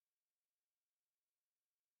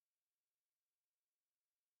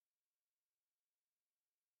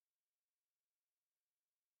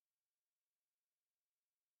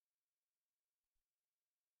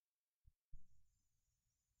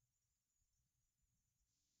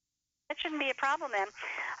shouldn't be a problem then.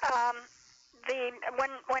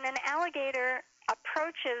 When an alligator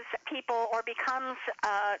approaches people or becomes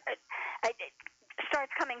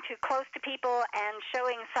starts coming too close to people and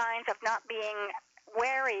showing signs of not being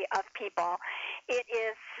wary of people, it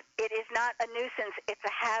is not a nuisance, it's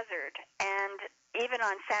a hazard, and even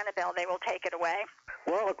on Sanibel they will take it away.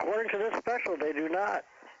 Well, according to this special, they do not.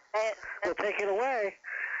 They'll take it away,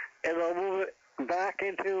 and they'll move it back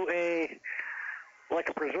into a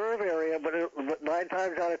preserve area, but 9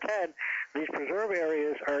 times out of 10, these preserve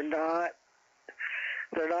areas are not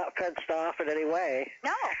fenced off in any way.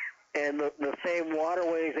 No. And the same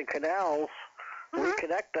waterways and canals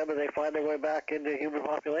reconnect them, and they find their way back into human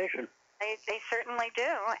population. They certainly do,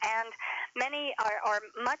 and many or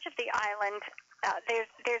much of the island,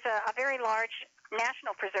 there's a very large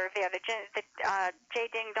national preserve there, the J.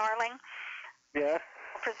 Ding Darling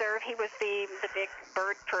Preserve. He was the big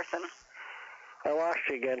bird person. I lost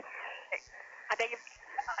you again. I beg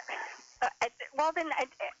Walden,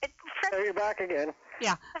 Fred... You're back again.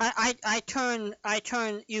 Yeah, I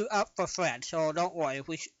turn you up for Fred, so don't worry.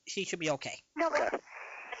 He should be okay. No, but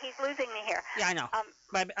he's losing me here. Yeah, I know.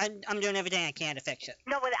 But I'm doing everything I can to fix it.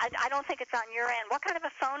 No, but I don't think it's on your end. What kind of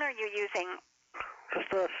a phone are you using?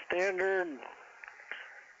 Just a standard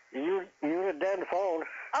uniden phone.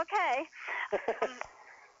 Okay.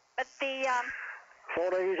 But the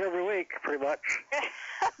phone I use every week, pretty much.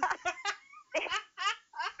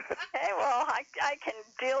 Okay, well, I can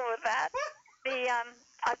deal with that.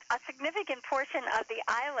 A significant portion of the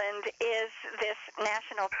island is this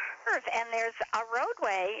national preserve, and there's a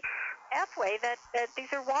roadway, pathway that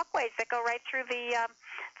these are walkways that go right through the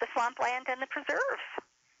swampland and the preserve.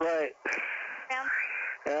 Right.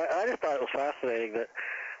 I just thought it was fascinating that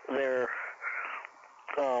they're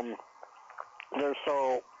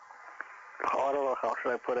so, I don't know, how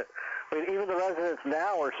should I put it? I mean, even the residents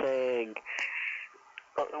now are saying,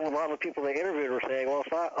 a lot of the people they interviewed were saying, well,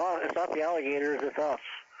 it's not the alligators, it's us.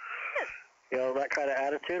 You know, that kind of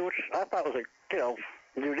attitude, which I thought was,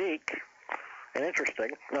 unique and interesting.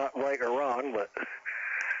 Not right or wrong, but...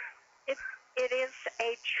 It is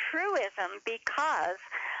a truism because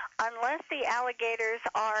unless the alligators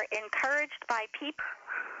are encouraged by people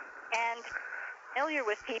and familiar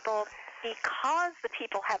with people because the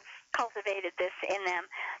people have cultivated this in them,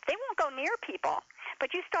 they won't go near people.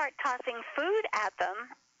 But you start tossing food at them,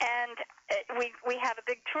 and we have a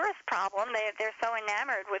big tourist problem. They're so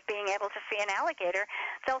enamored with being able to see an alligator,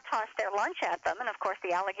 they'll toss their lunch at them, and of course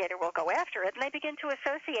the alligator will go after it, and they begin to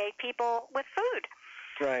associate people with food.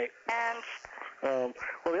 Right. And well,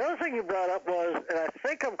 the other thing you brought up was, and I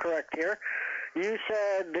think I'm correct here, you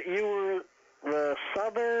said that you were the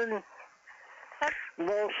southernmost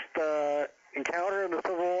encounter in the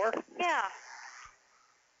Civil War? Yeah.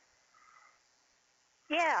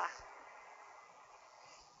 Yeah.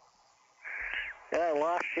 Yeah, I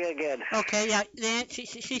lost you again. Okay, yeah, she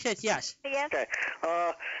said yes. Yes. Okay.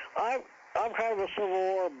 I'm kind of a Civil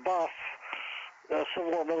War buff, a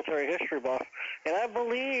Civil War military history buff, and I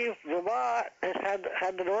believe Vermont has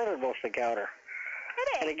had the northernmost encounter.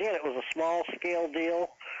 It is. And again, it was a small-scale deal.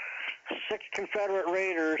 6 Confederate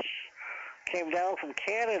raiders came down from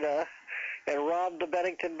Canada and robbed the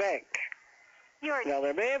Bennington Bank. Now,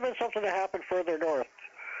 there may have been something that happened further north,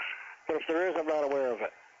 but if there is, I'm not aware of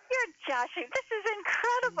it. You're joshing. This is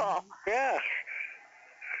incredible. Yeah.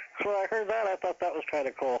 So when I heard that, I thought that was kind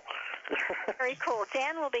of cool. Very cool.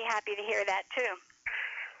 Dan will be happy to hear that, too.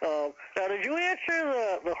 Now, did you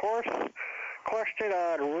answer the horse question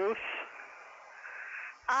on Ruth?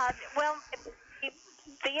 Well,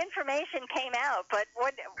 the information came out, but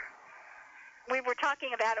what we were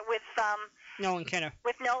talking about it with Nolan Kenner.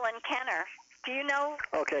 With Nolan Kenner. Do you know?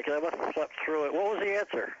 Okay, because I must have slept through it. What was the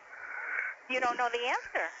answer? You don't know the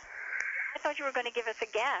answer. I thought you were going to give us a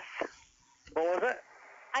guess. What was it?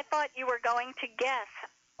 I thought you were going to guess.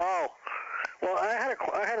 Oh, well, I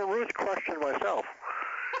had a Ruth question myself.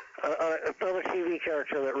 Another TV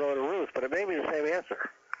character that rode a Ruth, but it may be the same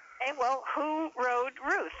answer. Okay, well, who rode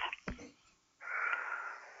Ruth?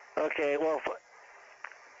 Okay, well,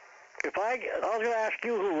 if I was going to ask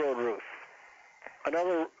you who rode Ruth.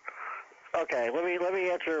 Another. Okay, let me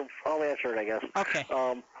answer. I'll answer it, I guess. Okay.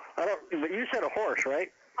 I don't. But you said a horse,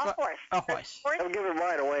 right? A horse. A horse. I'm giving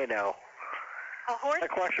mine away now. A horse? My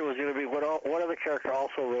question was going to be, what other character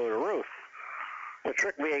also rode a Ruth? The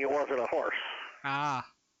trick being it wasn't a horse. Ah.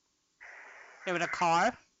 It was a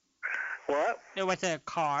car? What? It was a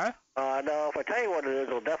car? No, if I tell you what it is,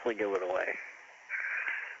 I'll definitely give it away.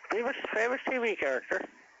 Famous TV character.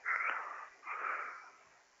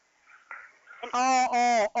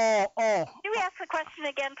 Oh. Can you ask the question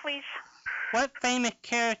again, please? What famous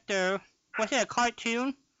character Was it a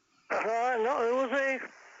cartoon? No, it was a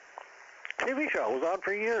TV show. It was on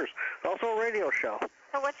for years. Also a radio show.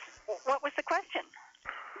 So what was the question?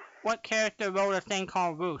 What character wrote a thing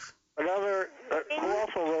called Ruth? Another, who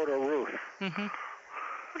also wrote a Ruth? Mm-hmm.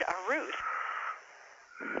 A Ruth.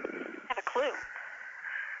 Have a clue.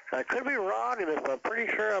 I could be wrong in this, but I'm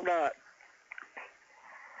pretty sure I'm not.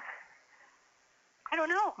 I don't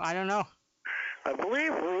know. I don't know. I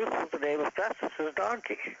believe Ruth was the name of Festus's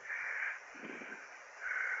donkey.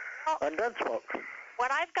 Well, On Gunsmoke.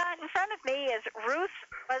 what I've got in front of me is Ruth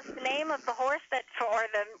was the name of the horse or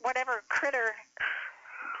the whatever critter.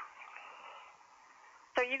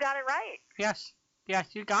 So you got it right. Yes. Yes,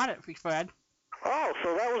 you got it, Fred. Oh,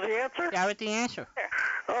 so that was the answer? That was the answer.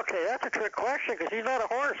 Okay, that's a trick question because he's not a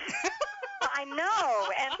horse. I know,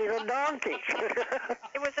 and He's a donkey.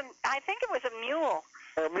 I think it was a mule.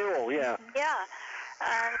 Or a mule, yeah. Yeah.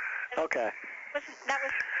 Okay. I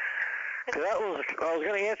was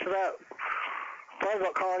going to answer that. Thought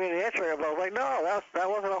about calling in and answering it, but I was like, no, that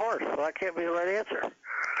wasn't a horse, so that can't be the right answer.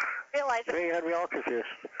 Realize it. You had me all confused.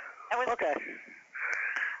 Okay.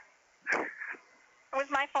 It was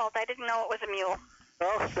my fault. I didn't know it was a mule.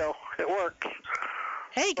 Oh, so it worked.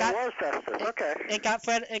 Hey, It was Festus. Okay. It got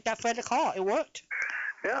Fred to call. It worked.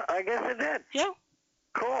 Yeah, I guess it did. Yeah.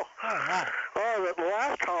 Cool. Oh, wow. Oh, the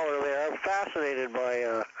last caller there, I'm fascinated by,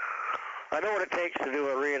 I know what it takes to do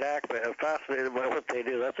a reenactment. I'm fascinated by what they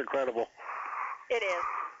do. That's incredible. It is.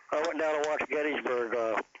 I went down to watch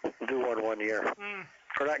Gettysburg do one year.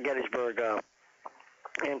 Or not Gettysburg,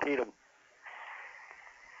 Antietam.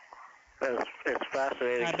 It's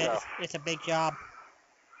fascinating I bet stuff. it's a big job.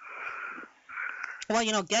 Well,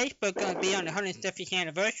 you know, Gettysburg's going to be on the 150th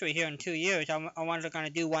anniversary here in 2 years. I wonder if they're going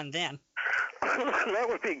to do one then. That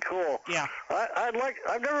would be cool. Yeah.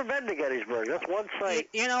 I've never been to Gettysburg. That's one site.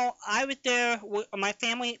 You know, I was there. My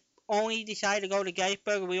family only decided to go to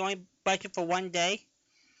Gettysburg. We only budgeted for 1 day.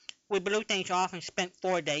 We blew things off and spent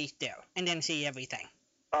 4 days there and then see everything.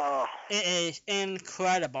 Oh. It is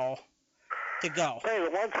incredible to go. Hey,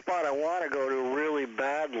 the one spot I want to go to really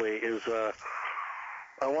badly is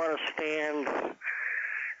I want to stand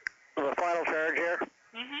the final charge here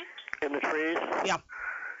in the trees. Yeah.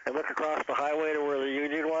 And look across the highway to where the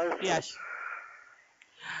Union was. Yes.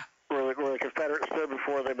 Where the Confederates stood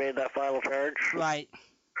before they made that final charge. Right.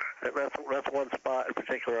 That's one spot in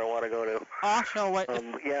particular I want to go to. Also, what?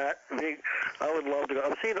 Yeah, I would love to go.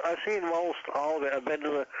 I've seen most all of it. I've been to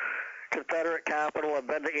the Confederate capital. I've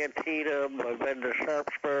been to Antietam. I've been to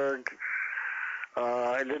Sharpsburg.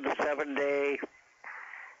 I did the 7-day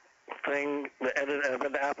thing. I've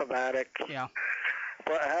been to Appomattox. Yeah.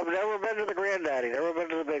 But I've never been to the Granddaddy. Never been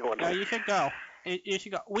to the big one. No, you should go. You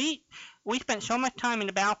should go. We spent so much time in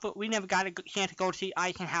the battlefield. We never got a chance to go to see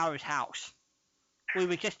Eisenhower's house. We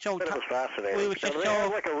were just so. It was fascinating. We were just so.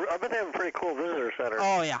 I bet they have a pretty cool visitor center.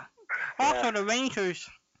 Oh yeah. Also, the Rangers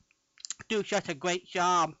do such a great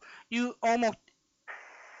job. You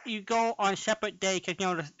go on separate days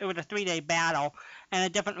because it was a 3-day battle, and a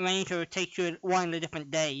different ranger takes you one of the different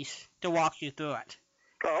days to walk you through it.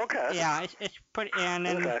 Oh, okay. Yeah, it's pretty. And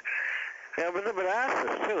then. Okay. Yeah, but the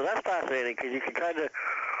Manassas too. That's fascinating because you can kind of.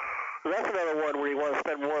 That's another one where you want to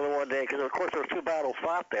spend more than 1 day because of course there's 2 battles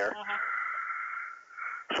fought there.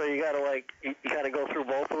 So you gotta you gotta go through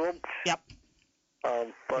both of them. Yep.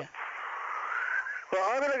 But yeah. Well,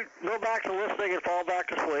 I'm gonna go back to listening and fall back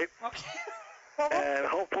to sleep. Okay. And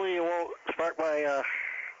hopefully you won't spark my. I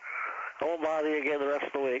won't bother you again the rest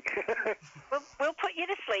of the week. We'll put you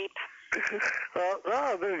to sleep. Well, no,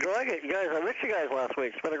 I've been enjoying it, you guys. I missed you guys last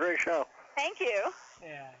week. It's been a great show. Thank you.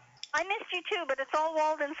 Yeah. I missed you too, but it's all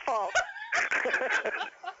Walden's fault.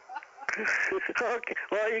 Okay.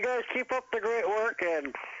 Well, you guys keep up the great work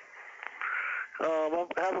and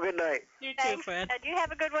have a good night. You too, Thanks. Fred. You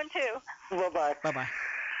have a good one too. Bye-bye. Bye-bye.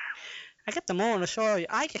 I get the moral of the story.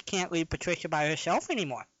 I just can't leave Patricia by herself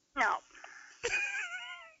anymore. No.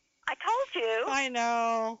 I told you. I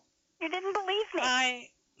know. You didn't believe me.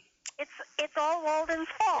 It's all Walden's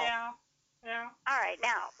fault. Yeah. All right,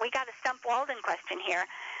 now we got a Stump Walden question here.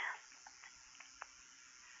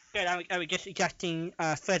 Good. I was just adjusting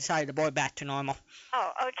Fred's side of the board back to normal.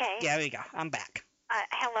 Oh, okay. Yeah, there we go. I'm back.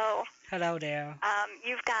 Hello. Hello there.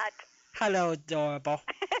 You've got. Hello, adorable.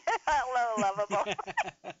 Hello, lovable.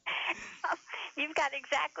 You've got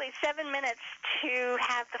exactly 7 minutes to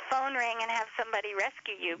have the phone ring and have somebody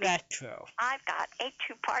rescue you. That's true. I've got a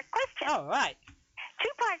 2-part question. All right.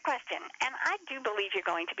 2-part question, and I do believe you're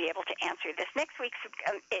going to be able to answer this. Next week's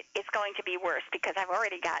it's going to be worse because I've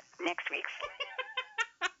already got next week's.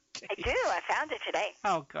 I do. I found it today.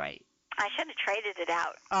 Oh, great. I should have traded it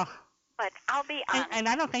out. Oh. But I'll be honest. And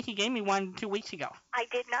I don't think you gave me one 2 weeks ago. I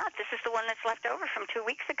did not. This is the one that's left over from 2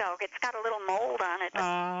 weeks ago. It's got a little mold on it.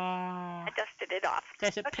 I dusted it off.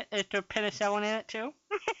 Is there penicillin in it too?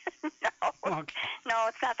 No. Okay. No,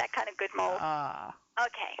 it's not that kind of good mold.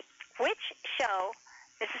 Okay. Which show?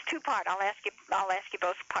 This is two-part. I'll ask you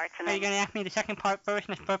both parts. And Are you going to ask me the second part first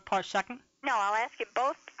and the first part second? No, I'll ask you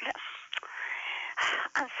both.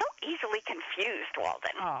 I'm so easily confused,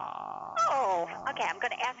 Walden. Oh, okay. I'm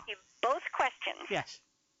going to ask you both questions. Yes.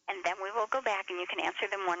 And then we will go back and you can answer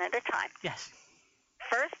them one at a time. Yes.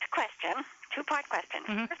 First question, two-part question.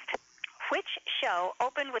 Mm-hmm. First, which show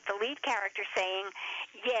opened with the lead character saying,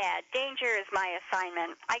 "Yeah, danger is my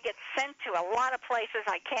assignment. I get sent to a lot of places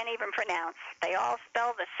I can't even pronounce. They all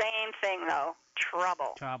spell the same thing, though.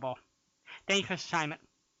 Trouble." Trouble. Dangerous assignment.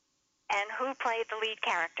 And who played the lead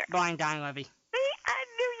character? Brian Donlevy. See, I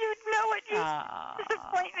knew you'd know it. You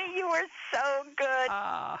disappoint me. You were so good.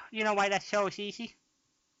 You know why that show is easy?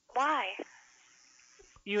 Why?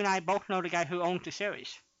 You and I both know the guy who owns the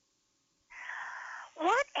series.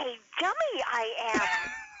 What a dummy I am.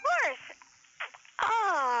 Of course.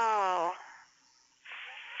 Oh.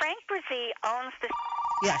 Frank Brzee owns the...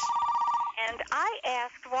 Yes. And I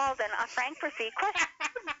asked Walden a Frank Brzee question.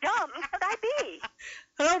 How dumb could I be?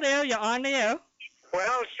 Hello there, you're on the air.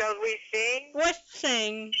 Well, shall we sing? Let's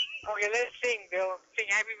sing. Okay, let's sing, Bill. Sing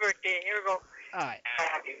Happy Birthday. Here we go. All right.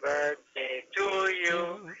 Happy birthday to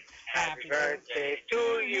you. Happy birthday to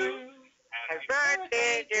you. Happy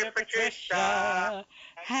birthday, dear Patricia.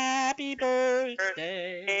 Happy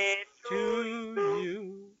birthday to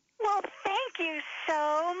you. Well, thank you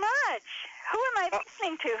so much. Who am I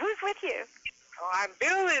listening to? Who's with you? Oh,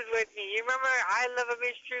 Bill is with me. You remember I Love a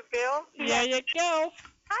Mystery, Bill? There you go.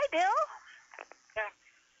 Hi, Bill.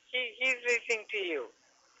 He's listening to you.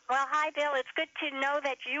 Well, hi, Bill. It's good to know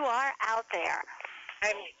that you are out there.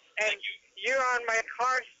 And you're on my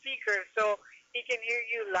car speaker, so he can hear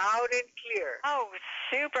you loud and clear. Oh,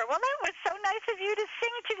 super. Well, that was so nice of you to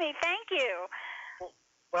sing to me. Thank you.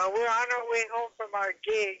 Well, we're on our way home from our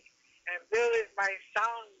gig, and Bill is my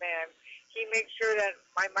sound man. He makes sure that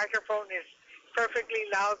my microphone is perfectly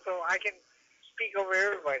loud so I can speak over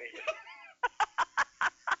everybody.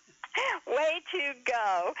 Way to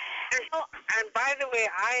go. And by the way,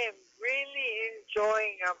 I am really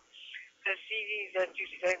enjoying the CDs that you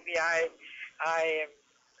sent me. I am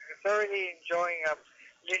thoroughly enjoying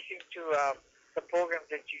listening to the programs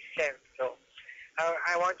that you sent. So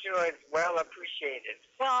I want you to know it's well appreciated.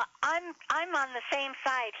 Well, I'm on the same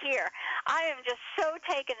side here. I am just so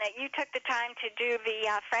taken that you took the time to do the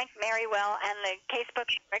Frank Merriwell and the Casebook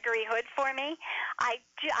Gregory Hood for me. I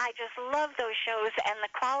just love those shows, and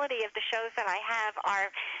the quality of the shows that I have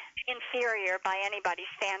are inferior by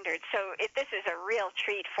anybody's standards. So this is a real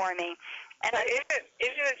treat for me. And isn't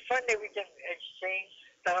it fun that we can exchange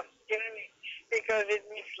stuff, because it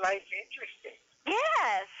makes life interesting?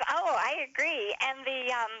 Yes. Oh, I agree. And the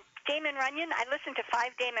Damon Runyon, I listened to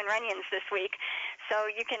 5 Damon Runyons this week, so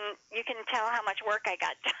you can tell how much work I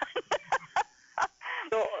got done.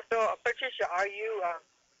 So Patricia, are you?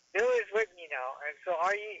 Bill is with me now, and so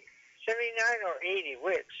are you 79 or 80?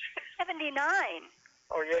 Which? 79.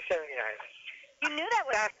 Oh, you're 79. You knew that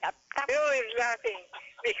was up. Bill is laughing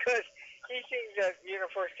because he thinks that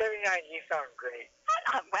for 79 you sound great.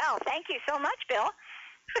 Well, thank you so much, Bill.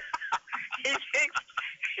 He thinks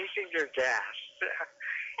you're gas.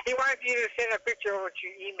 He wants you to send a picture over to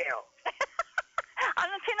email. I'm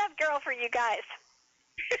a pin-up girl for you guys.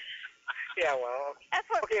 Yeah, well, that's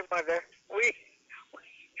what. Okay, Mother, we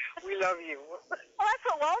love you. Well, that's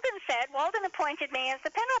what Walden said. Walden appointed me as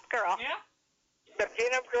the pin-up girl. Yeah. The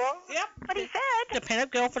pin-up girl? Yep. What he said. The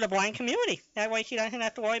pin-up girl for the blind community. That way she doesn't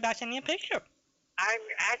have to worry about sending a picture. I'm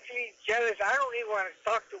actually jealous. I don't even want to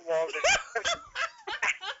talk to Walden.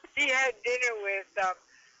 She had dinner with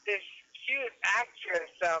this cute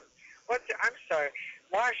actress. I'm sorry.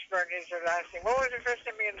 Washburn is her last name. What was her first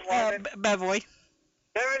name again, Walden? Beverly.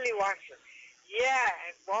 Beverly Washburn. Yeah,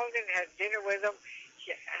 and Walden had dinner with him.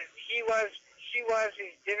 She was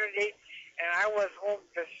his dinner date, and I was home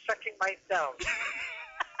just sucking my thumb.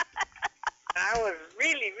 And I was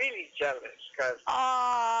really, really jealous because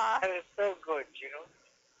that is so good,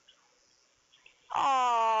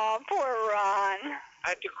 Aw, poor Ron. I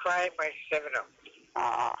had to cry my 7-Up.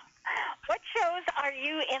 Aw. What shows are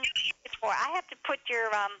you in for? I have to put your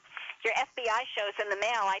FBI shows in the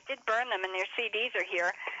mail. I did burn them, and their CDs are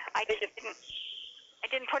here. I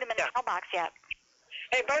didn't put them in the mailbox yet.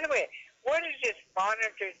 Hey, by the way, what is this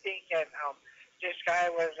monitor thing that this guy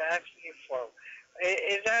was asking you for?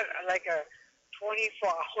 Is that like a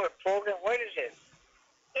 24-hour program? What is it?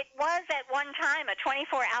 It was at one time a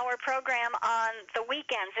 24-hour program on the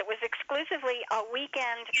weekends. It was exclusively a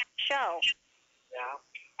weekend show. Yeah.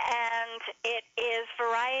 And it is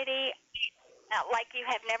variety like you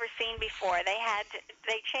have never seen before. They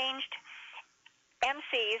changed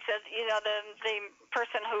MCs, the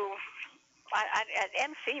person who,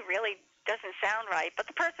 MC really doesn't sound right, but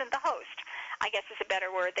the host, I guess is a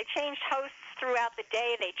better word. They changed hosts throughout the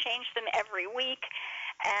day. They changed them every week.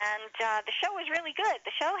 And the show was really good.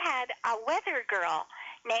 The show had a weather girl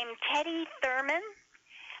named Teddy Thurman.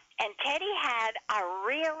 And Teddy had a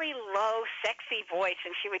really low, sexy voice,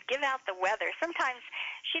 and she would give out the weather. Sometimes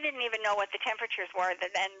she didn't even know what the temperatures were,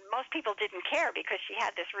 and most people didn't care because she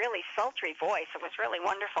had this really sultry voice. It was really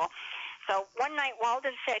wonderful. So one night,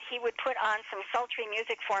 Walden said he would put on some sultry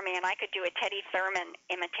music for me, and I could do a Teddy Thurman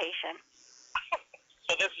imitation.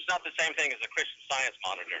 So this is not the same thing as a Christian Science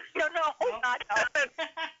monitor? No, not.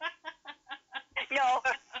 No,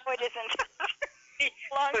 it isn't.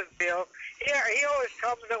 Bill. He always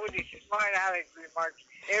comes up with these smart aleck remarks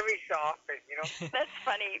every so often, That's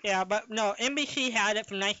funny. Yeah, but no, NBC had it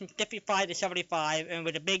from 1955 to 75, and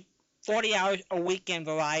with a big 40 hours a weekend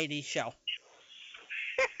variety show.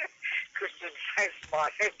 Christian Science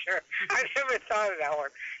monitor. I never thought of that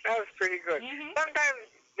one. That was pretty good. Mm-hmm. Sometimes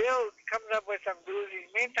Bill comes up with some doozies.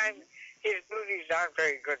 Many times his doozies aren't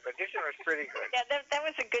very good, but this one was pretty good. Yeah, that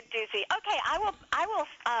was a good doozy. Okay, I will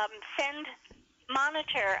send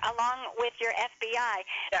Monitor along with your FBI.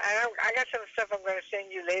 Yeah, and I got some stuff I'm going to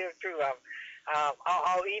send you later too.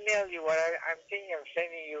 I'll email you what I'm thinking of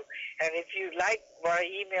sending you, and if you like what I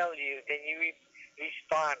emailed you, then you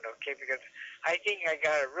respond, okay? Because I think I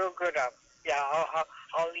got a real good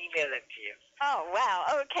I'll email it to you. Oh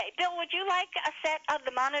wow, okay. Bill, would you like a set of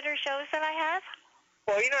the Monitor shows that I have?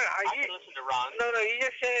 Well, I can listen to Ron. No, you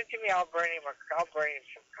just send it to me. I'll burn him some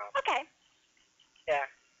copies. Okay. Yeah,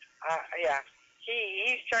 yeah.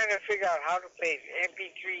 He's trying to figure out how to play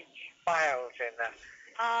MP3 files, and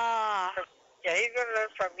yeah, he's gonna learn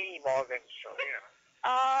from me, Walden. So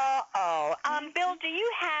Bill, do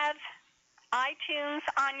you have iTunes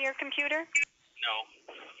on your computer? No.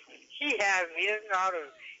 He has. He doesn't know how to.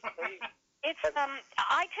 It's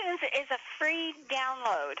iTunes is a free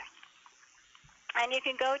download, and you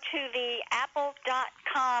can go to the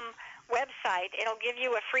apple.com website. It'll give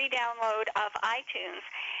you a free download of iTunes.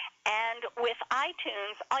 And with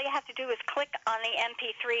iTunes, all you have to do is click on the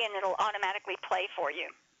MP3, and it'll automatically play for you.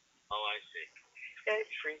 Oh, I see. Yeah,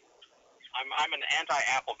 it's free. I'm an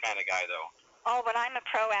anti-Apple kind of guy, though. Oh, but I'm a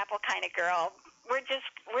pro-Apple kind of girl. We're just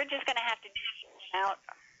gonna have to do something out.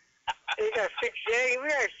 We gotta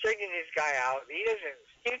straighten this guy out. He doesn't.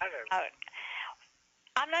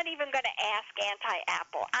 I'm not even gonna ask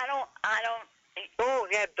anti-Apple. I don't.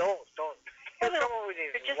 Don't. He'll come up with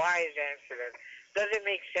his wise answer that doesn't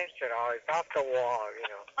make sense at all. It's off the wall,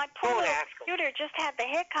 My poor little computer just had the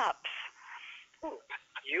hiccups. Who?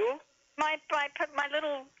 You? My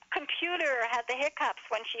little computer had the hiccups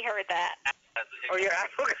when she heard that. Oh, your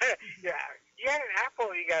Apple got you had an Apple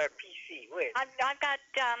or you got a PC? Which? I've got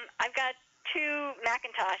two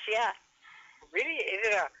Macintosh, yeah. Really? Is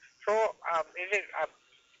it a Pro, is it a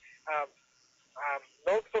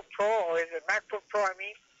Notebook Pro or is it MacBook Pro, I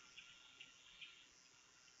mean?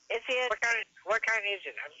 Is it? What kind is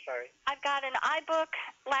it? I'm sorry. I've got an iBook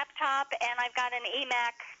laptop and I've got an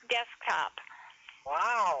eMac desktop.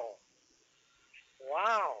 Wow.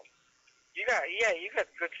 You got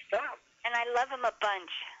good stuff. And I love them a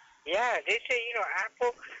bunch. Yeah, they say,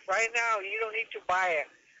 Apple, right now, you don't need to buy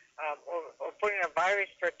or put in a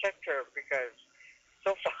virus protector because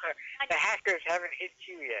so far the hackers haven't hit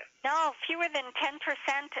you yet. No, fewer than 10%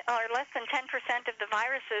 or less than 10% of the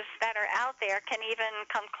viruses that are out there can even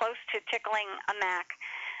come close to tickling a Mac.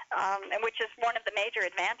 Which is one of the major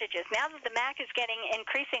advantages. Now that the Mac is getting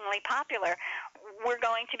increasingly popular, we're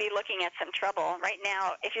going to be looking at some trouble. Right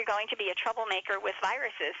now, if you're going to be a troublemaker with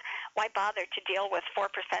viruses, why bother to deal with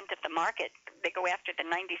 4% of the market? They go after the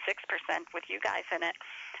 96% with you guys in it.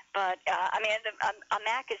 But, a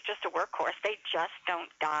Mac is just a workhorse. They just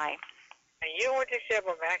don't die. And you know what they say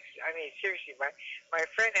about Macs? I mean, seriously, my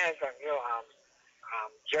friend has them,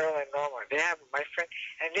 Gerald and Norma. They have my friend,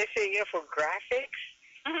 and they say, for graphics,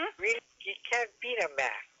 really, you can't beat a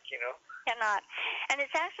Mac, Cannot. And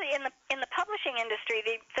it's actually in the publishing industry.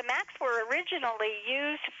 The Macs were originally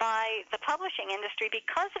used by the publishing industry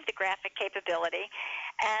because of the graphic capability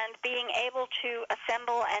and being able to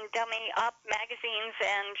assemble and dummy up magazines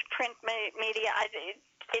and print media.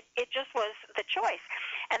 It just was the choice.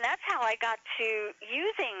 And that's how I got to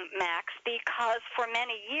using Macs, because for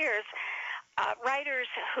many years, writers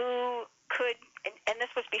who could, and this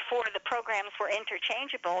was before the programs were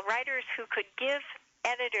interchangeable, writers who could give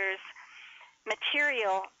editors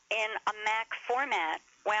material in a Mac format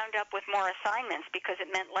wound up with more assignments because it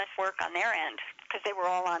meant less work on their end because they were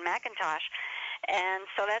all on Macintosh. And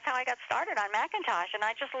so that's how I got started on Macintosh, and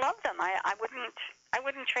I just love them. I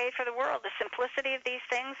wouldn't trade for the world. The simplicity of these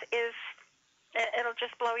things it'll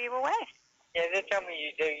just blow you away. Yeah, they tell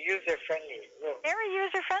me they're user-friendly. Really. Very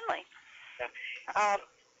user-friendly. Yeah.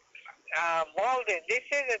 Walden, they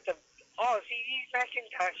say that these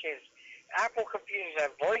Macintoshes, Apple computers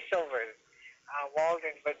have voiceovers,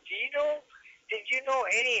 Walden, but did you know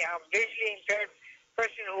any visually impaired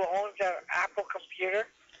person who owns an Apple computer?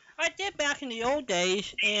 I did back in the old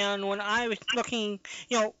days, and when I was looking,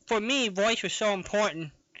 for me, voice was so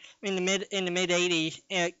important in the mid '80s.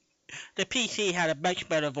 The PC had a much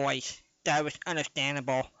better voice that was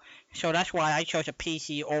understandable, so that's why I chose a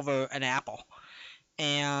PC over an Apple.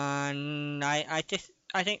 And I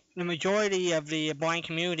think the majority of the blind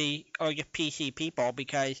community are just PC people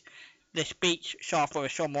because the speech software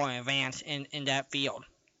is so more advanced in that field,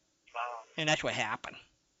 and that's what happened.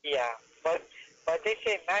 Yeah, but they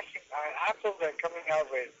say Apples are coming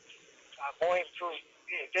out with more improved.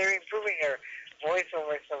 They're improving their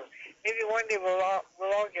voiceover, so maybe one day we'll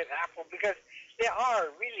all get Apple because they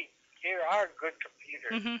are good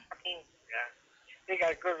computers. Mm-hmm. I mean, they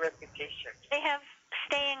got a good reputation. They have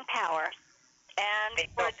staying power, and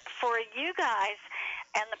for you guys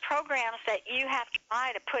and the programs that you have to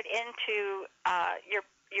buy to put into your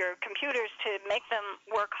computers to make them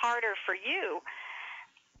work harder for you.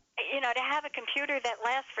 To have a computer that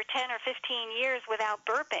lasts for 10 or 15 years without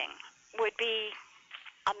burping would be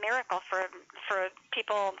a miracle for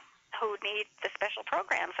people who need the special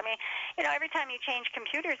programs. I mean, every time you change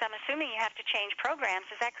computers, I'm assuming you have to change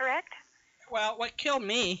programs. Is that correct? Well, what killed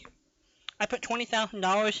me, I put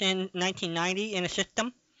 $20,000 in 1990 in a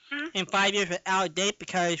system, and 5 years was out of date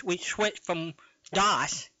because we switched from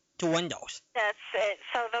DOS to Windows. That's it.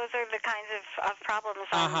 So those are the kinds of problems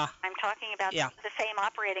I'm talking about. Yeah. The same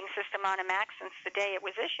operating system on a Mac since the day it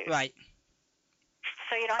was issued. Right.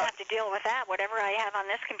 So you don't have to deal with that. Whatever I have on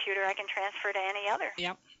this computer, I can transfer to any other.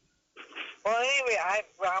 Yep. Well, anyway, I'm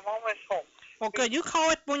almost home. Well, good. You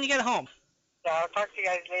call it when you get home. Yeah, I'll talk to you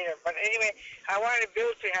guys later. But anyway, I wanted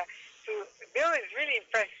Bill to Bill is really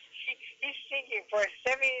impressed. He's thinking for a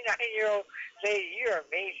 79-year-old lady, you're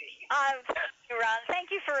amazing. Ron,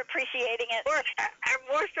 thank you for appreciating it. And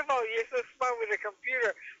most of all, you're so smart with a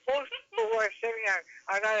computer. Most people who are 79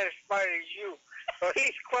 are not as smart as you. So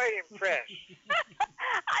he's quite impressed.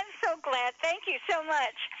 I'm so glad. Thank you so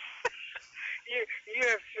much. You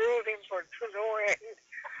have thrilled him to no end.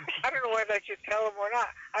 I don't know whether I should tell him or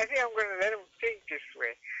not. I think I'm going to let him think this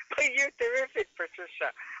way. But you're terrific,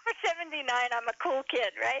 Patricia. At 79, I'm a cool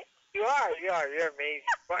kid, right? You are. You're amazing.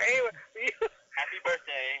 Well, anyway, Happy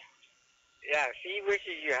birthday. Yeah, she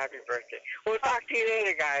wishes you happy birthday. We'll talk to you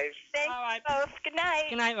later, guys. Thanks, both. Good night.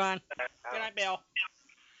 Good night, Ron. Good night, Bill.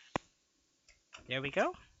 There we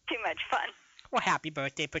go. Too much fun. Well, happy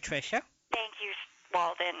birthday, Patricia. Thank you,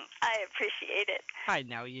 Walden. I appreciate it. I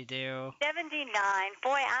know you do. 79.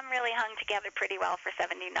 Boy, I'm really hung together pretty well for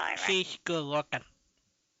 79, right? She's good looking.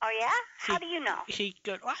 Oh, yeah? How do you know? She's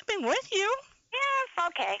good. Well, I've been with you. Yes,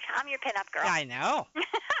 okay. I'm your pinup girl. I know. A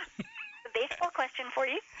baseball question for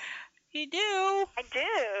you. You do. I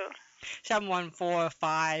do.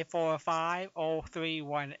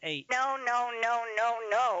 714-545-0318. No.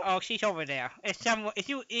 Oh, she's over there.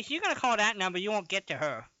 If you're gonna call that number, you won't get to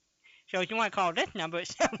her. So if you want to call this number,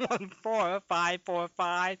 it's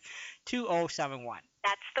 714-545-2071.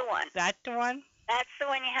 That's the one. That's the one? That's the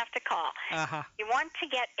one you have to call. Uh-huh. You want to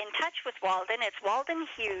get in touch with Walden. It's Walden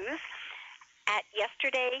Hughes at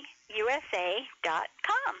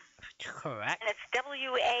yesterdayyusa.com. Correct. And it's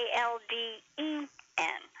WALDEN.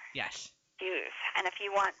 Yes. Hughes. And if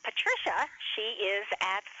you want Patricia, she is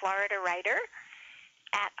at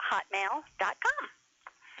floridawriter@hotmail.com.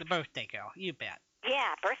 The birthday girl, you bet.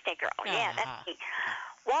 Yeah, birthday girl. Yeah, that's me.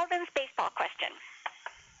 Walden's baseball question.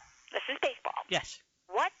 This is baseball. Yes.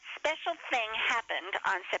 What special thing happened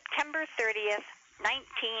on September 30th,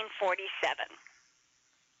 1947?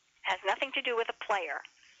 Has nothing to do with a player.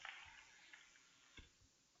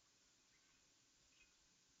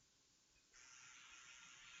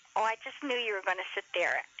 Oh, I just knew you were going to sit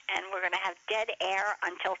there, and we're going to have dead air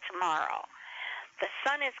until tomorrow. The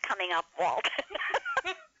sun is coming up, Walden.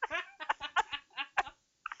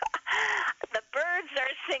 The birds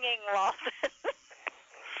are singing, Walden.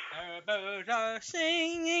 The birds are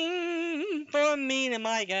singing for me and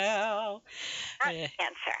my gal. Not the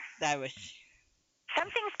answer. That was...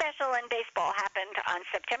 Something special in baseball happened on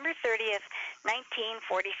September 30th,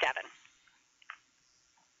 1947.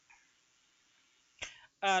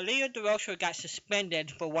 Leo DeRosa got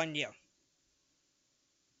suspended for 1 year.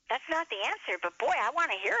 That's not the answer, but boy, I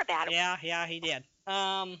want to hear about it. Yeah, he did.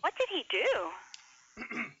 What did he do?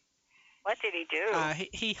 What did he do?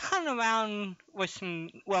 He hung around with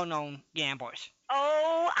some well-known gamblers.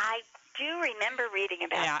 Oh, I do remember reading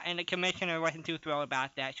about it. Yeah, and the commissioner wasn't too thrilled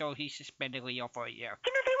about that, so he suspended Leo for a year.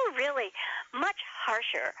 You know, they were really much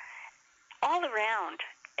harsher all around,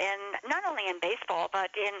 and not only in baseball,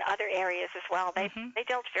 but in other areas as well. They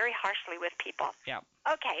dealt very harshly with people. Yeah.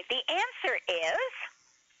 Okay, the answer is,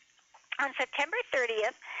 on September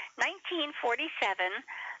 30th, 1947,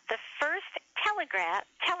 the first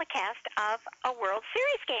telecast of a World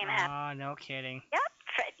Series game happened. Oh, no kidding. Yep,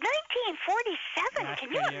 1947. That's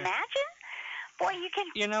Can you pretty- imagine? Boy, you can...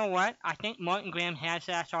 You know what? I think Martin Graham has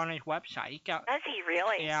that on his website. Does he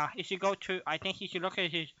really? Yeah, you should go to, I think you should look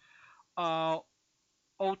at his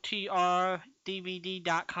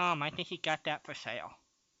OTRDVD.com. I think he got that for sale.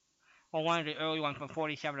 Or one of the early ones from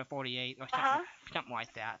 47 to 48 or something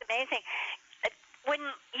like that. Amazing. When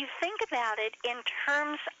you think about it in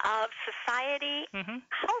terms of society,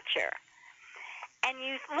 culture, and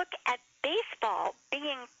you look at baseball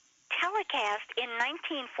being telecast in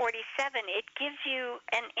 1947, it gives you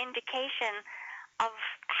an indication of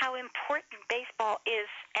how important baseball is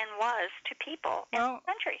and was to people in the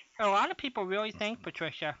country. A lot of people really think,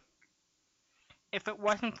 Patricia, if it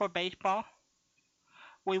wasn't for baseball,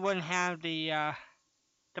 we wouldn't have the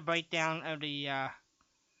breakdown of the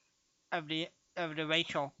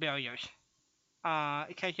racial barriers.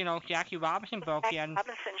 Because Jackie Robinson broke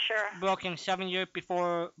in 7 years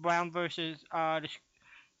before Brown versus the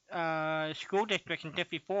school district in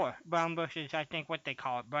 54. Brown versus, I think what they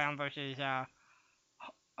call it, Brown versus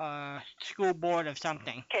school board of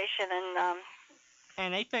something.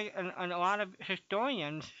 And they think, and a lot of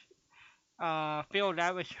historians feel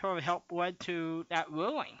that was sort of helped led to that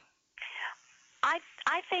ruling. I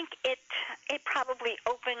think it probably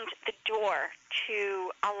opened the door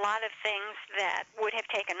to a lot of things that would have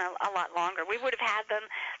taken a lot longer. We would have had them,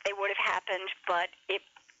 they would have happened, but it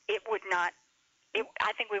would not.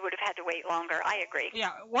 I think we would have had to wait longer. I agree.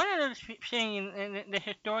 Yeah, one of the things, and the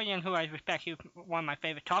historian who I respect, he's one of my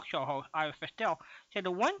favorite talk show hosts, Ira Still, said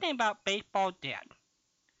the one thing about baseball did,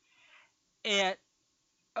 it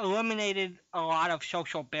eliminated a lot of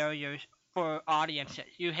social barriers for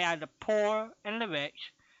audiences. You had the poor and the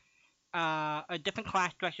rich, a different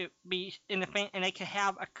class structure, be in the and they could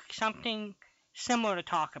have something similar to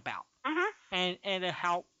talk about, and to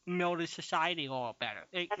help build the society a little better.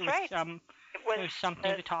 That's right. There's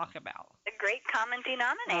something to talk about. The great common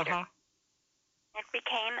denominator. It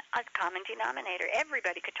became a common denominator.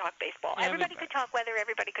 Everybody could talk baseball. Everybody could talk weather.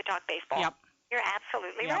 Everybody could talk baseball. Yep. You're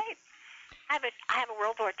absolutely right. I have a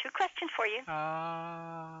World War II question for you.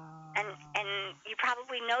 And you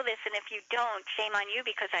probably know this, and if you don't, shame on you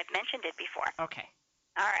because I've mentioned it before. Okay.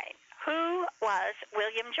 All right. Who was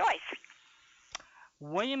William Joyce?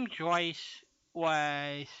 William Joyce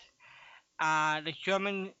was the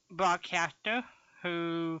German broadcaster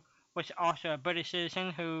who was also a British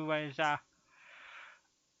citizen who was, I'm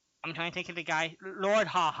trying to think of the guy, Lord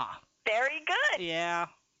Haha. Very good. Yeah.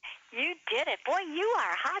 You did it. Boy, you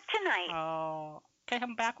are hot tonight. Oh, because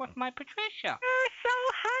I'm back with my Patricia. You're so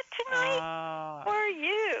hot tonight. For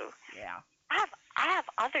you. Yeah. I have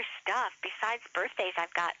other stuff besides birthdays.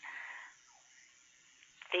 I've got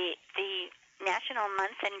the national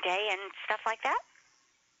month and day and stuff like that.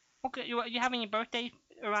 Okay, you have any birthdays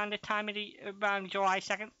around the time of around July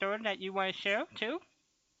 2nd, 3rd that you want to share too?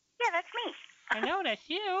 Yeah, that's me. I know, that's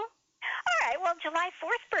you. All right, well, July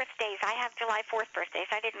 4th birthdays. I have July 4th birthdays.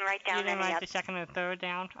 I didn't write down any. You didn't write the 2nd and 3rd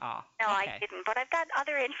down? Oh, no, okay. I didn't. But I've got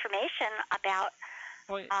other information about...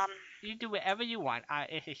 Well, you do whatever you want.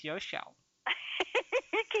 It is your show.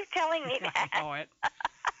 You keep telling me that. I know it.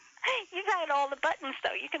 You've had all the buttons,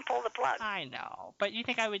 though. You can pull the plug. I know. But you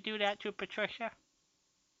think I would do that to Patricia?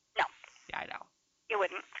 No. Yeah, I know. You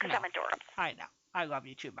wouldn't, because I'm adorable. I know. I love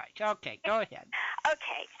you too much. Okay, go ahead.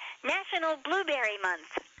 Okay. National Blueberry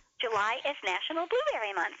Month. July is National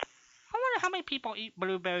Blueberry Month. I wonder how many people eat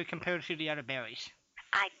blueberry compared to the other berries.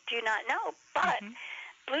 I do not know, but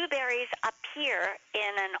blueberries appear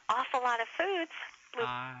in an awful lot of foods.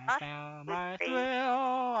 I found my thrill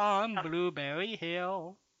on Blueberry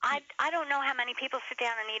Hill. I don't know how many people sit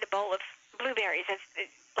down and eat a bowl of blueberries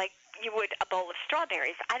like you would a bowl of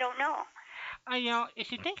strawberries. I don't know.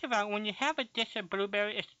 If you think about it, when you have a dish of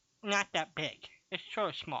blueberry, it's not that big. It's sort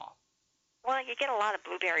of small. Well, you get a lot of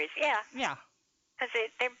blueberries, yeah. Yeah. because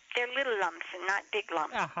they're little lumps and not big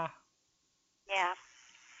lumps. Uh-huh. Yeah.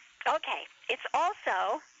 Okay. It's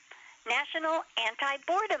also National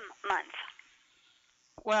Anti-Boredom Month.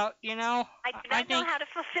 Well, you know, I do not know how to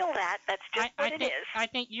fulfill that. That's just what it is. I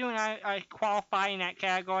think you and I qualify in that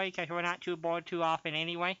category because we're not too bored too often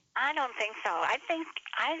anyway. I don't think so. I think,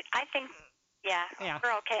 yeah,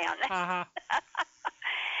 we're okay on that. Uh-huh.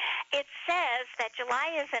 It says that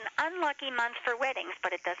July is an unlucky month for weddings,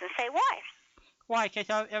 but it doesn't say why. Why?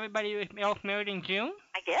 Because everybody else married in June?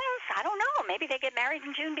 I guess. I don't know. Maybe they get married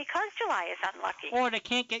in June because July is unlucky. Or they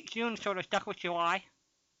can't get June, so they're stuck with July.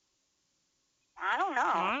 I don't know.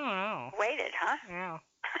 I don't know. Waited, huh? Yeah.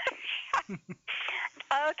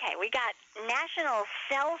 Okay, we got National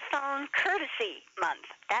Cell Phone Courtesy Month.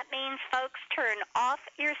 That means folks turn off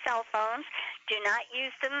your cell phones. Do not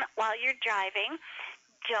use them while you're driving.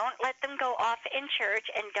 Don't let them go off in church,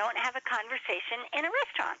 and don't have a conversation in a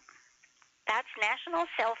restaurant. That's National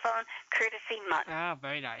Cell Phone Courtesy Month. Ah,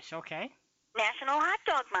 very nice. Okay. National Hot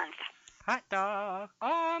Dog Month. Hot dog.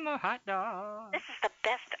 Oh, I'm a hot dog. This is the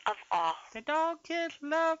best of all. The dog kids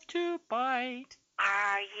love to bite.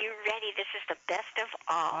 Are you ready? This is the best of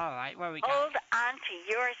all. All right, what we got? Hold on to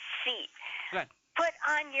your seat. Good. Put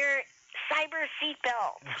on your cyber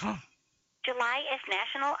seatbelt. July is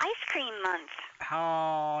National Ice Cream Month.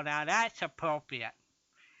 Oh, now that's appropriate.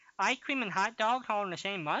 Ice cream and hot dogs all in the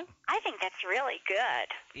same month? I think that's really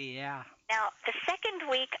good. Yeah. Now, the second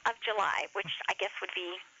week of July, which I guess would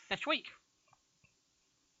be... Next week.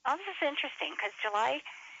 Oh, this is interesting, because July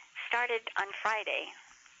started on Friday.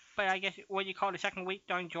 But I guess, what do you call the second week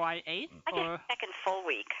during July 8th? I guess second full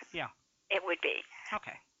week. Yeah. It would be.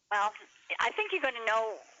 Okay. Well, I think you're going to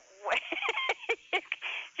know...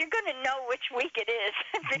 you're going to know which week it is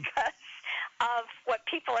because of what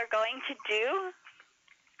people are going to do.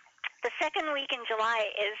 The second week in July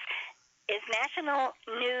is National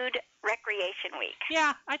Nude Recreation Week.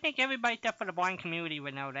 Yeah, I think everybody except for the blind community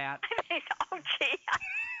would know that. Oh, gee.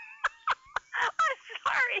 I'm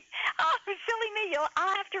sorry. Oh, silly me.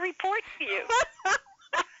 I'll have to report to you.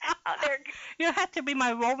 You have to be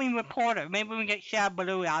my roving reporter. Maybe we can get Shab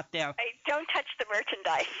Baloo out there. Hey, don't touch the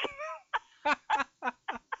merchandise.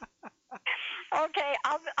 Okay,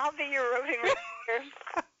 I'll be your roving reporter.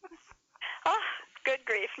 Oh, good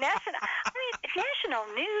grief. National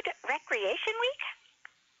Nude Recreation Week?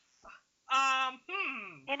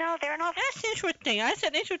 You know, That's interesting. That's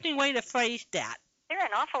an interesting way to phrase that. There are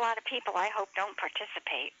an awful lot of people I hope don't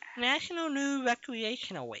participate. National Nude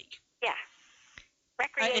Recreational Week. Yeah.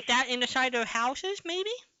 Recreation. Is that in the side of houses, maybe?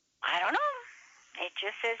 I don't know. It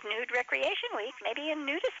just says Nude Recreation Week. Maybe in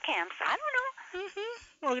nudist camps. I don't know.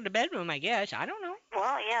 Or in the bedroom, I guess. I don't know.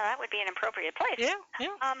 Well, yeah, that would be an appropriate place. Yeah.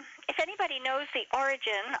 If anybody knows the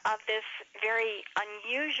origin of this very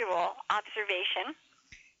unusual observation...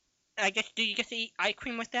 I guess, do you get to eat ice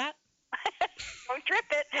cream with that? Don't drip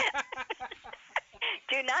it.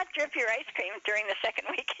 Do not drip your ice cream during the second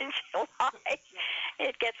week in July.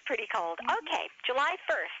 It gets pretty cold. Okay, July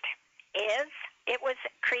 1st was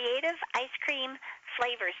Creative Ice Cream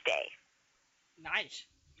Flavors Day. Nice.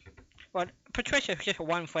 Well, Patricia's just a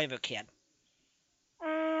one flavor kid.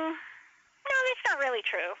 No, that's not really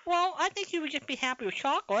true. Well, I think you would just be happy with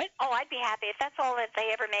chocolate. Oh, I'd be happy. If that's all that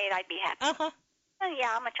they ever made, I'd be happy. Uh-huh. Oh,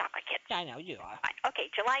 yeah, I'm a chocolate kid. I know, you are. Fine.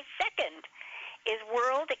 Okay, July 2nd is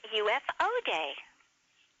World UFO Day.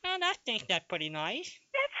 Oh, I think that's pretty nice.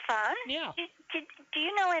 That's fun. Yeah. Do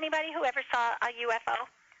you know anybody who ever saw a UFO?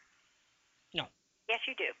 No. Yes,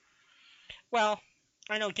 you do. Well,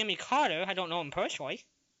 I know Jimmy Carter. I don't know him personally.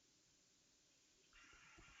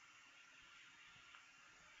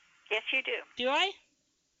 Yes, you do. Do I?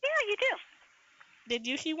 Yeah, you do. Did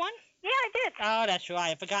you see one? Yeah, I did. Oh, that's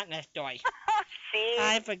right. I've forgotten that story. See?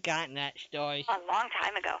 I've forgotten that story. A long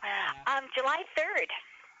time ago. July 3rd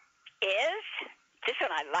is... This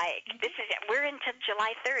one I like. We're into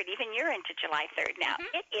July 3rd. Even you're into July 3rd now.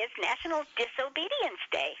 It is National Disobedience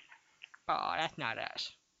Day. Oh, that's not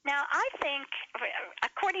us. Now, I think,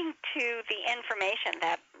 according to the information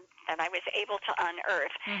that I was able to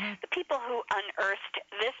unearth, the people who unearthed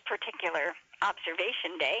this particular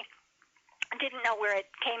observation day didn't know where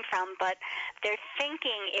it came from, but they're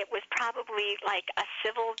thinking it was probably like a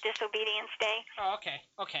civil disobedience day. Oh, okay.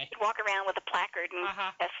 Okay. You'd walk around with a placard and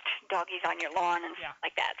test doggies on your lawn and stuff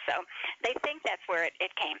like that. So they think that's where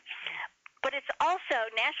it came. But it's also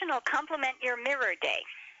National Compliment Your Mirror Day.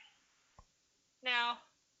 Now,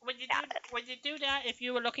 would you do that if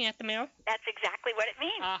you were looking at the mirror? That's exactly what it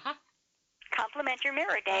means. Compliment Your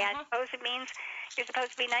Mirror Day. I suppose it means you're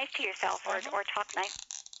supposed to be nice to yourself or talk nice.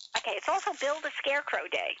 Okay, it's also Build a Scarecrow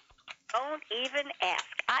Day. Don't even ask.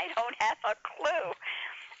 I don't have a clue.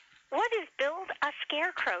 What is Build a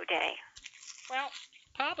Scarecrow Day? Well,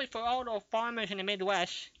 probably for all those farmers in the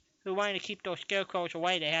Midwest who wanted to keep those scarecrows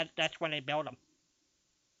away, that's when they built them.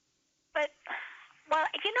 But, well,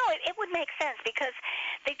 it would make sense because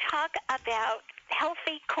they talk about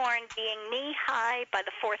healthy corn being knee-high by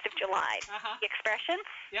the 4th of July. The expression?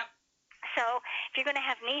 Yep. So if you're going to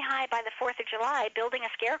have knee-high by the 4th of July, building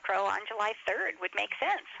a scarecrow on July 3rd would make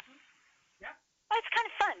sense. Yep. Well, it's kind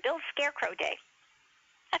of fun. Build Scarecrow Day.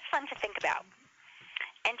 That's fun to think about.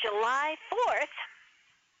 And July 4th,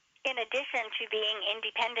 in addition to being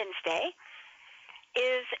Independence Day,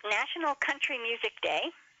 is National Country Music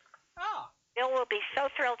Day. Oh. Bill will be so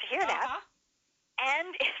thrilled to hear that.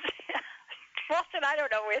 And Walton, I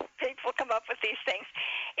don't know where people come up with these things.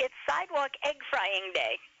 It's Sidewalk Egg Frying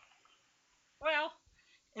Day. Well,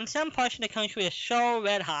 in some parts of the country it's so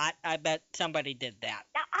red hot, I bet somebody did that.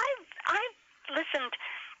 Now, I've listened,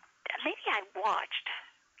 maybe I watched.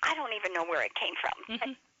 I don't even know where it came from.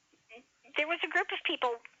 Mm-hmm. There was a group of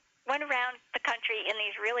people went around the country in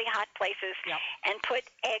these really hot places and put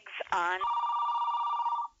eggs on,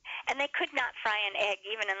 and they could not fry an egg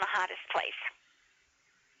even in the hottest place.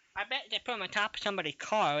 I bet they put them on top of somebody's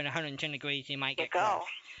car in 110 degrees, you might get close.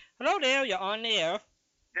 Hello there, you're on the air.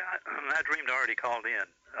 Yeah, I dreamed I already called in.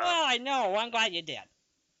 Oh, I know. I'm glad you did.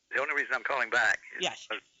 The only reason I'm calling back is yes.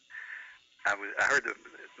 I heard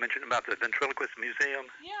mention about the ventriloquist museum.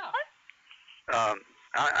 Yeah.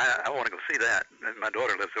 I want to go see that. My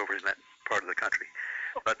daughter lives over in that part of the country.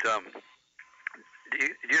 But do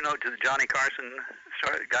you know Johnny Carson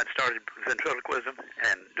got started with ventriloquism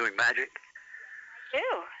and doing magic? I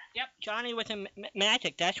do. Yep, Johnny with the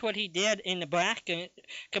magic. That's what he did in Nebraska.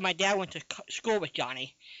 Because my dad went to school with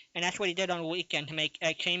Johnny, and that's what he did on the weekend to make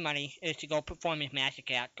exchange money, is to go perform his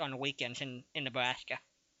magic act on the weekends in Nebraska.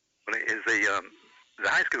 Well, is the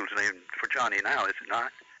high school's named for Johnny now, is it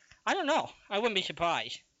not? I don't know. I wouldn't be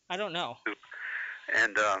surprised. I don't know.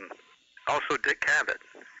 And also Dick Cavett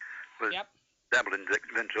was dabbled in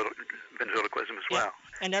ventriloquism as well.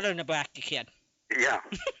 Another Nebraska kid. Yeah.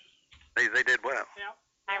 They did well. Yep.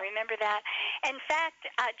 I remember that. In fact,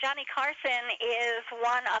 Johnny Carson is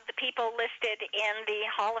one of the people listed in the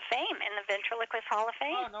Hall of Fame, in the Ventriloquist Hall of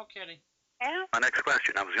Fame. Oh, no kidding. Yeah. My next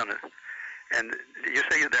question, I was going to... And you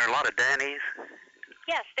say there are a lot of Dannys?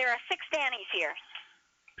 Yes, there are 6 Dannys here.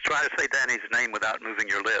 Try to say Danny's name without moving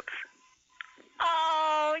your lips.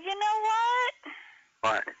 Oh, you know what?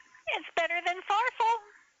 What? It's better than Farfel.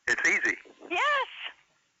 It's easy. Yes.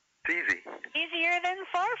 It's easy. Easier than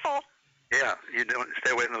Farfel. Yeah, you don't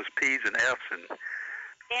stay away from those P's and F's and...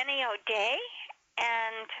 Danny O'Day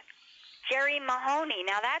and Jerry Mahoney.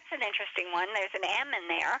 Now that's an interesting one. There's an M in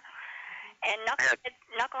there. And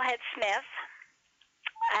Knucklehead Smith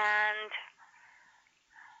and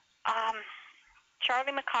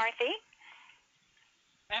Charlie McCarthy.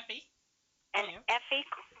 Effie. And Effie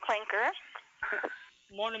Clinker.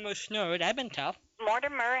 Mortimer Snurd, that'd been tough.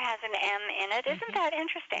 Mortimer has an M in it. Isn't that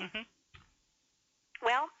interesting? Mm-hmm.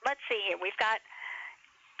 Well, let's see here. We've got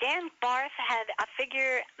Dan Barth had a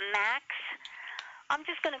figure Max. I'm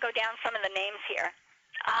just going to go down some of the names here.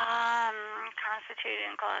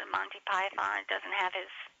 Constituted called Monty Python. It doesn't have his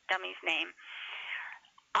dummy's name.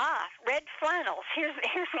 Red Flannels.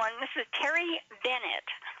 Here's one. This is Terry Bennett,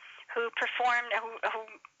 who performed, who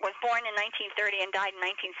was born in 1930 and died in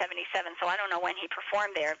 1977. So I don't know when he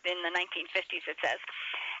performed there. In the 1950s, it says.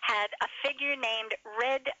 Had a figure named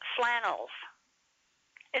Red Flannels.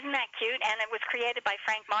 Isn't that cute? And it was created by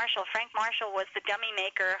Frank Marshall. Frank Marshall was the dummy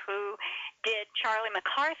maker who did Charlie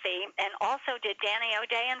McCarthy and also did Danny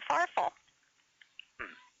O'Day and Farfel.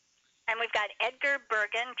 And we've got Edgar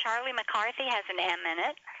Bergen. Charlie McCarthy has an M in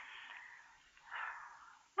it.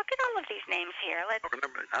 Look at all of these names here. I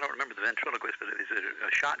don't remember the ventriloquist, but there's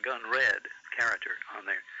a Shotgun Red character on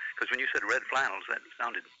there. Because when you said Red Flannels, that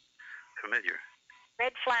sounded familiar.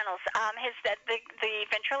 Red Flannels. The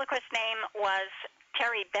ventriloquist name was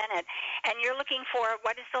Terry Bennett, and you're looking for,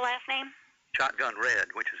 what is the last name? Shotgun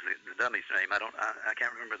Red, which is the dummy's name. I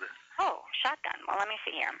can't remember the... Oh, Shotgun. Well, let me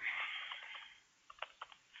see here.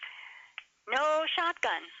 No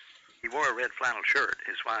Shotgun. He wore a red flannel shirt,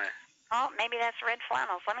 is why... Oh, maybe that's Red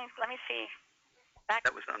Flannels. Let me see.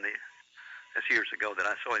 That was on that's years ago that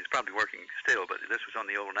I saw. He's probably working still, but this was on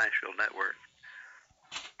the old Nashville network.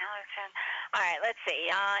 All right, let's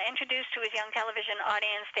see. Introduced to his young television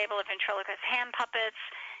audience, stable of ventriloquist hand puppets,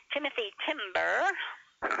 Timothy Timber,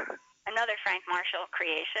 another Frank Marshall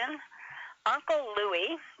creation, Uncle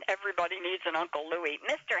Louie, everybody needs an Uncle Louie,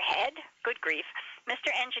 Mr. Head, good grief,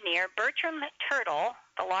 Mr. Engineer, Bertram Turtle,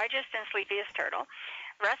 the largest and sleepiest turtle,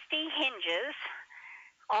 Rusty Hinges,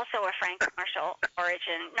 also a Frank Marshall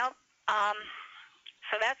origin. Nope.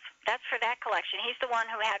 So that's for that collection. He's the one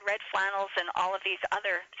who had red flannels and all of these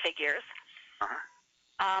other figures.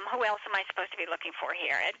 Who else am I supposed to be looking for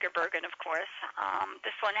here? Edgar Bergen, of course.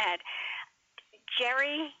 This one had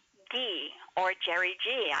Jerry D. or Jerry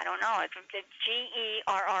G. I don't know. It's Gerry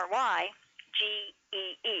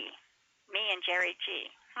Gee. Me and Jerry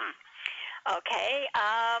G. Okay.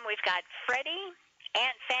 We've got Freddie,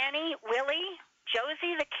 Aunt Fanny, Willie,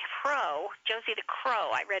 Josie the Crow. Josie the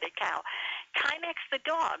Crow. I read it, cow. Timex the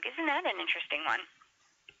dog. Isn't that an interesting one?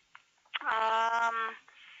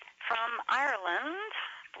 From Ireland,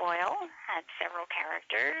 Boyle had several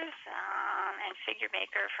characters, and figure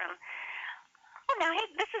maker from... Oh, now, hey,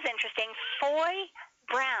 this is interesting. Foy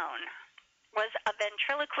Brown was a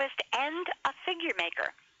ventriloquist and a figure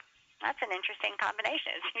maker. That's an interesting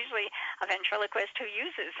combination. It's usually a ventriloquist who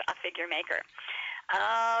uses a figure maker.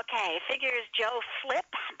 Okay, figures Joe Flip,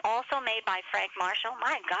 also made by Frank Marshall.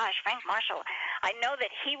 My gosh, Frank Marshall. I know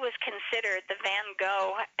that he was considered the Van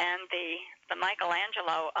Gogh and the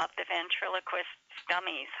Michelangelo of the ventriloquist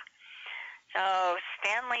dummies. So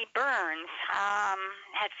Stanley Burns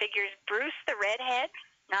had figures Bruce the Redhead,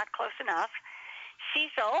 not close enough,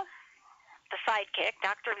 Cecil, the sidekick,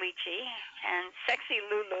 Dr. Leachy, and Sexy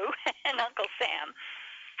Lulu and Uncle Sam.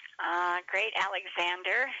 Great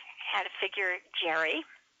Alexander had a figure Jerry.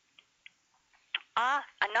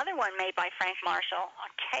 Another one made by Frank Marshall,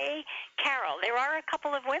 Kay Carroll. There are a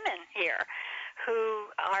couple of women here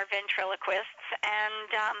who are ventriloquists,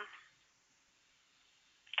 and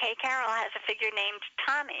Kay Carroll has a figure named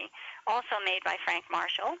Tommy, also made by Frank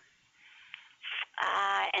Marshall.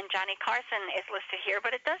 And Johnny Carson is listed here,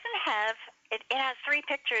 but it doesn't have, it has 3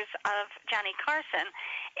 pictures of Johnny Carson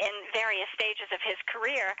in various stages of his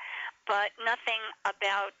career, but nothing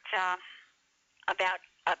about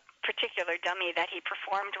a particular dummy that he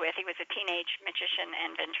performed with. He was a teenage magician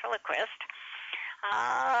and ventriloquist.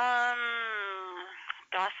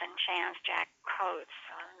 Dawson Chance, Jack Coates,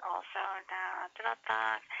 also.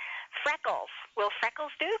 Freckles. Will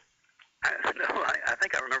Freckles do? No, I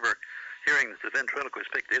think I remember hearing that the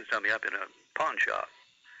ventriloquist picked his dummy up in a pawn shop.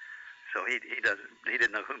 So he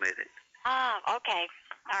didn't know who made it. Oh, okay.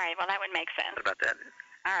 All right, well, that would make sense. What about that?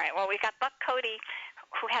 All right, well, we've got Buck Cody,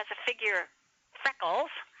 who has a figure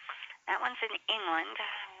Freckles. That one's in England.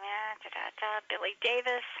 Billy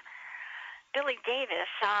Davis.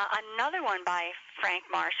 Another one by Frank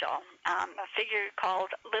Marshall, a figure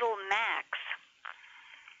called Little Max.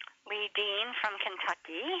 Lee Dean from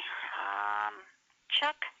Kentucky.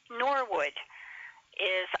 Chuck Norwood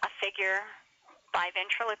is a figure by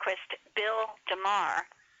ventriloquist Bill DeMar.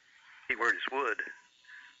 The key word is wood.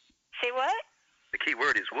 Say what? The key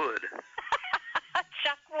word is wood.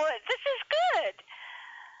 Chuck Wood. This is good.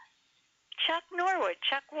 Chuck Norwood,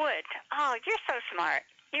 Chuck Wood. Oh, you're so smart.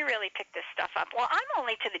 You really picked this stuff up. Well, I'm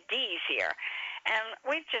only to the D's here, and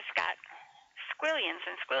we've just got squillions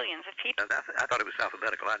and squillions of people. I thought it was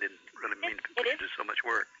alphabetical. I didn't really mean to put into so much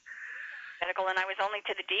work. And I was only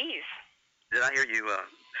to the D's. Did I hear you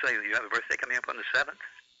say you have a birthday coming up on the 7th?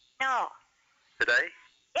 No. Today?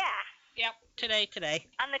 Yeah. Yep, today.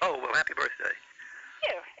 On the oh, well, happy birthday.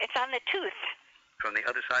 It's on the tooth. From the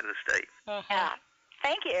other side of the state. Yeah.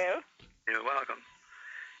 Thank you. You're welcome.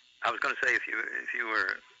 I was going to say if you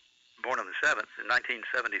were born on the 7th, in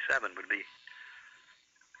 1977 would be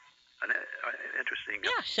an interesting.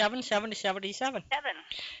 Yeah, 77. 7.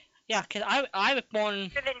 Yeah, because I was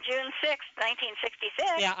born... Other than June 6th,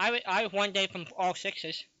 1966. Yeah, I was one day from all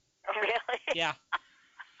 6s. Oh, really? Yeah.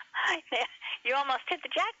 You almost hit the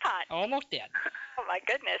jackpot. Almost did. Oh, my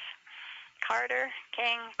goodness. Carter,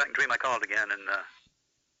 King. I can dream I called again and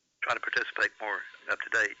try to participate more up to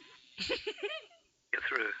date. Get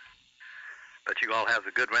through. But you all have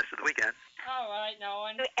a good rest of the weekend. All right,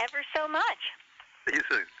 Nolan. Thank you ever so much. See you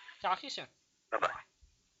soon. Talk to you soon. Bye-bye.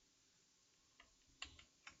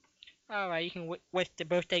 All right, you can wish the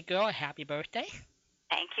birthday girl a happy birthday.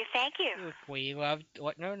 Thank you. We love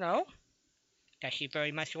letting her know that she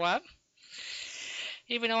very much loved.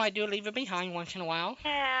 Even though I do leave her behind once in a while.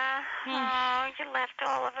 Yeah. Oh, you left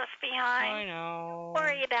all of us behind. I know. Don't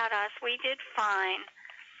worry about us. We did fine.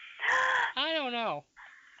 I don't know.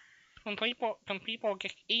 Some people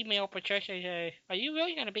just email Patricia and say, "Are you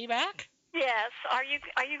really going to be back?" Yes. Are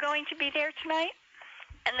you going to be there tonight?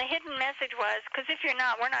 And the hidden message was, because if you're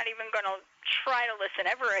not, we're not even going to try to listen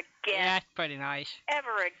ever again. Yeah, that's pretty nice.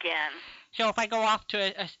 Ever again. So if I go off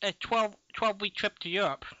to a 12-week trip to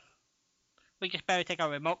Europe, we just better take our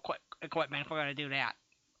remote equipment if we're going to do that.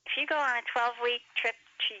 If you go on a 12-week trip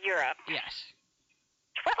to Europe. Yes.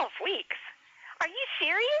 12 weeks? Are you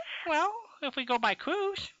serious? Well, if we go by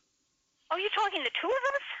cruise. Oh, you're talking the two of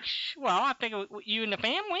us? Well, I figure you and the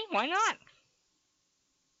family. Why not?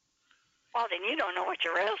 Well, then you don't know what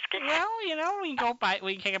you're asking. Well, we can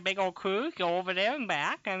we can take a big old cruise, go over there and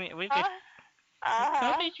back. I mean, we just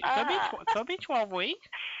could be 12 weeks.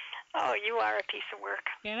 Oh, you are a piece of work.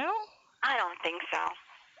 I don't think so.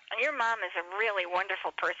 Your mom is a really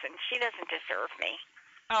wonderful person. She doesn't deserve me.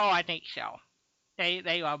 Oh, I think so.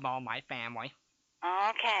 They love all my family.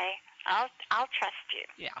 Okay, I'll trust you.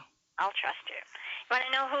 Yeah. I'll trust you. You want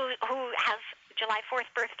to know who has July 4th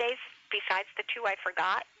birthdays besides the two I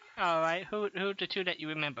forgot? All right. Who the two that you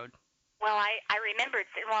remembered? Well, I remembered.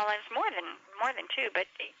 Well, there's more than two, but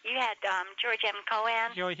you had George M.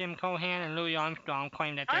 Cohan. George M. Cohan and Louis Armstrong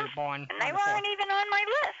claimed that they were born. And they weren't even on my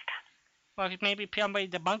list. Well, maybe somebody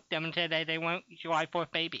debunked them and said they weren't July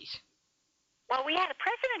 4th babies. Well, we had a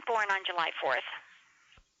president born on July 4th.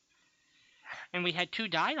 And we had two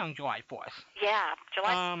died on July 4th. Yeah,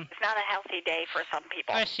 July is not a healthy day for some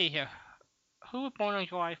people. Let's see here. Who was born on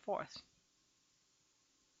July 4th?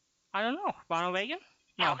 I don't know. Ronald Reagan?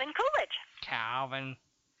 Calvin Coolidge. Calvin.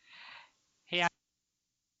 He